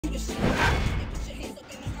Come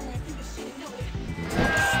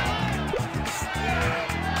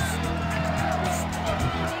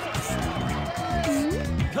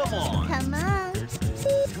on. Come on.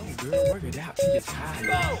 Go, girl, work it out till you're tired.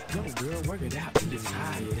 Go, girl, work it out till you're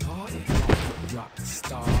tired. Rock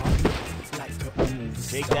star, like a movie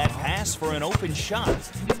Take star. that pass for an open shot.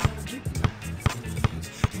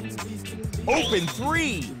 Open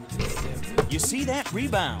three. You see that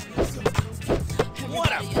rebound? What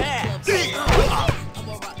a pass!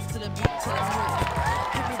 I'ma rock to the beat till it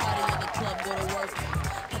hurt. Everybody in the club go to work.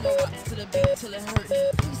 I'ma rock to the beat till it hurt. You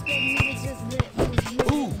expect me to just let you hit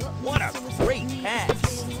it. Ooh, what a great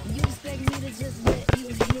pass! You expect me to just let you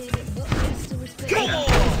hit it. But you still respect Come me. on!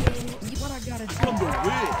 What I gotta do? Come to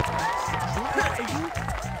win!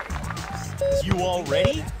 You all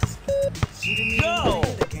ready? Go!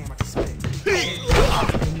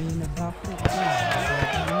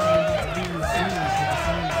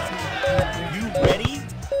 You ready?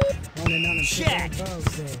 Check!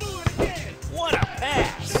 What a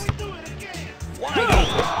pass! Wide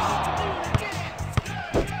open!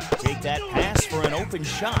 Take that pass for an open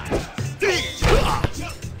shot.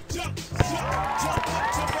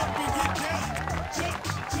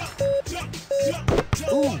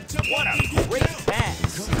 Ooh, what a great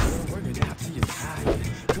pass!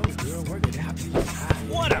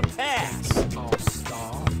 What a pass!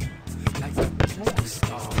 All-star, like a porn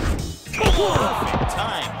star. Perfect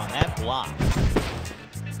time on that block.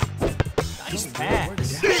 Nice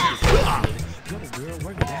pass. Go, girl,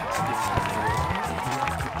 work it out till you're tired.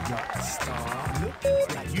 Star,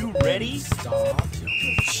 You ready?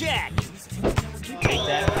 Check! Take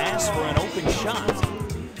that pass for an open shot.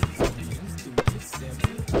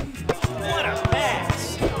 What a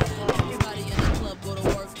pass! Everybody in the club go to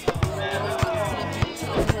work. I'ma rock to the beat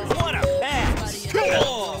till it hurt. What a pass! Everybody in the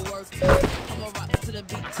club go to work. I'ma rock to the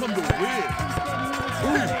beat till it hurt.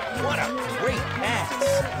 Ooh, what a great pass!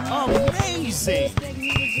 Amazing!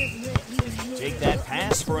 Take that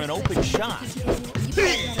pass for an open shot.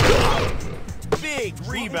 Big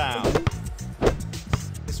rebound.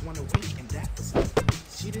 this one a week and that was it.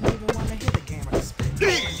 She didn't even want to hit the game I could spit.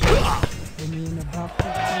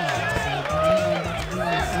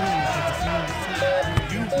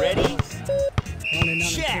 You ready?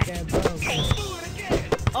 Check!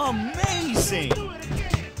 Amazing!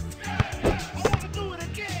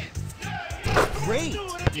 Great!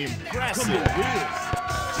 Impressive!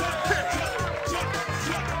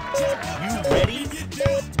 You ready?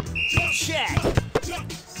 Check!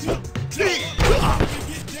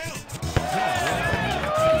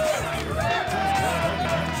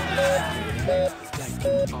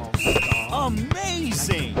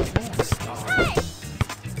 Amazing!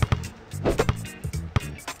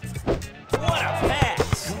 What a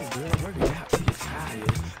pass!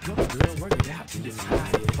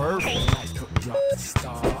 Perfect!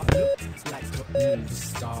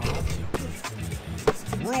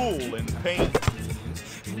 Rule and paint.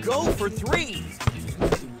 Go for three.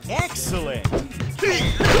 Excellent.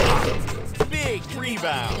 Big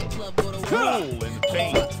rebound. Rule and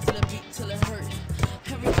paint.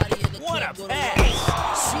 What a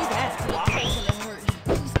pass. See that block?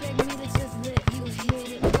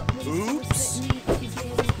 Oops.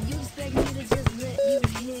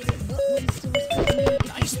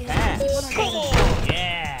 Nice pass.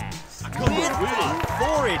 Yeah. With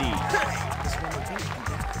authority.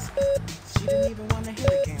 She didn't even want to hit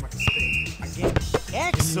the game I could spit. I gave it.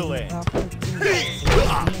 Excellent.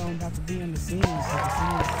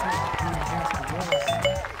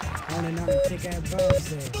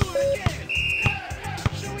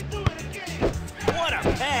 What a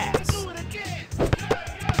pass.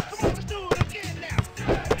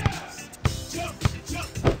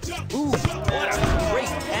 Ooh, what a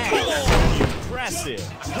great pass. Impressive.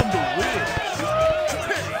 Come to win.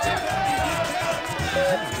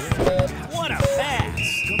 What a pass.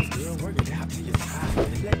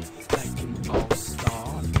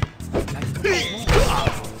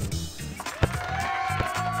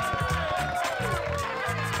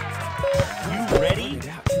 You ready?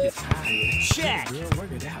 Check.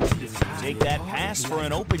 Take that pass for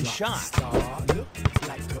an open shot.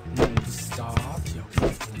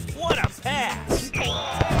 What a pass.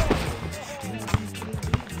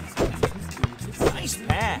 Nice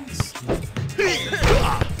pass.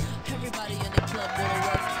 Everybody in the club go to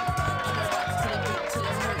work. I'ma rock to the beat till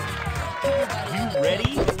it hurt. Everybody in the club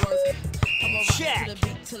ready? go to work. I'ma rock Check. to the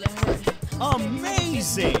beat till it hurt.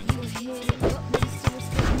 Amazing.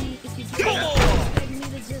 Come on.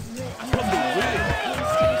 Come to win.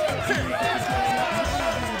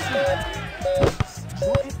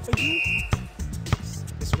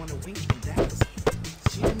 This one winking, that was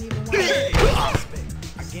she didn't even want to respect.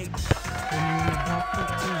 I gave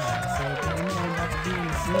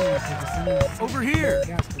Over here.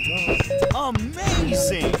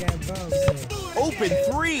 Amazing. Open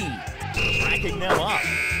three. Racking them up.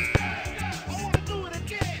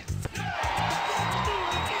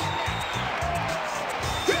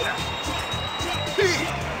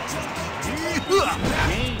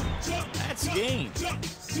 Game. That's game.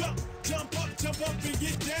 Jump up and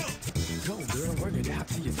get down. Go girl, work it out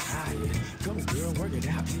till you're tired. Go girl, work it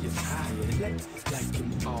out till you're tired. Like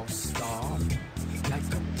an all-star, like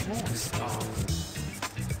a porn star.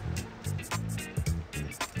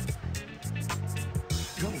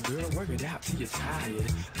 Go girl, work it out till you're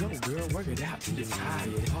tired. Go girl, work it out till you're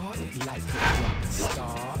tired. Party like a rock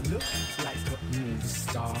star, look like a movie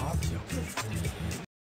star. Yo.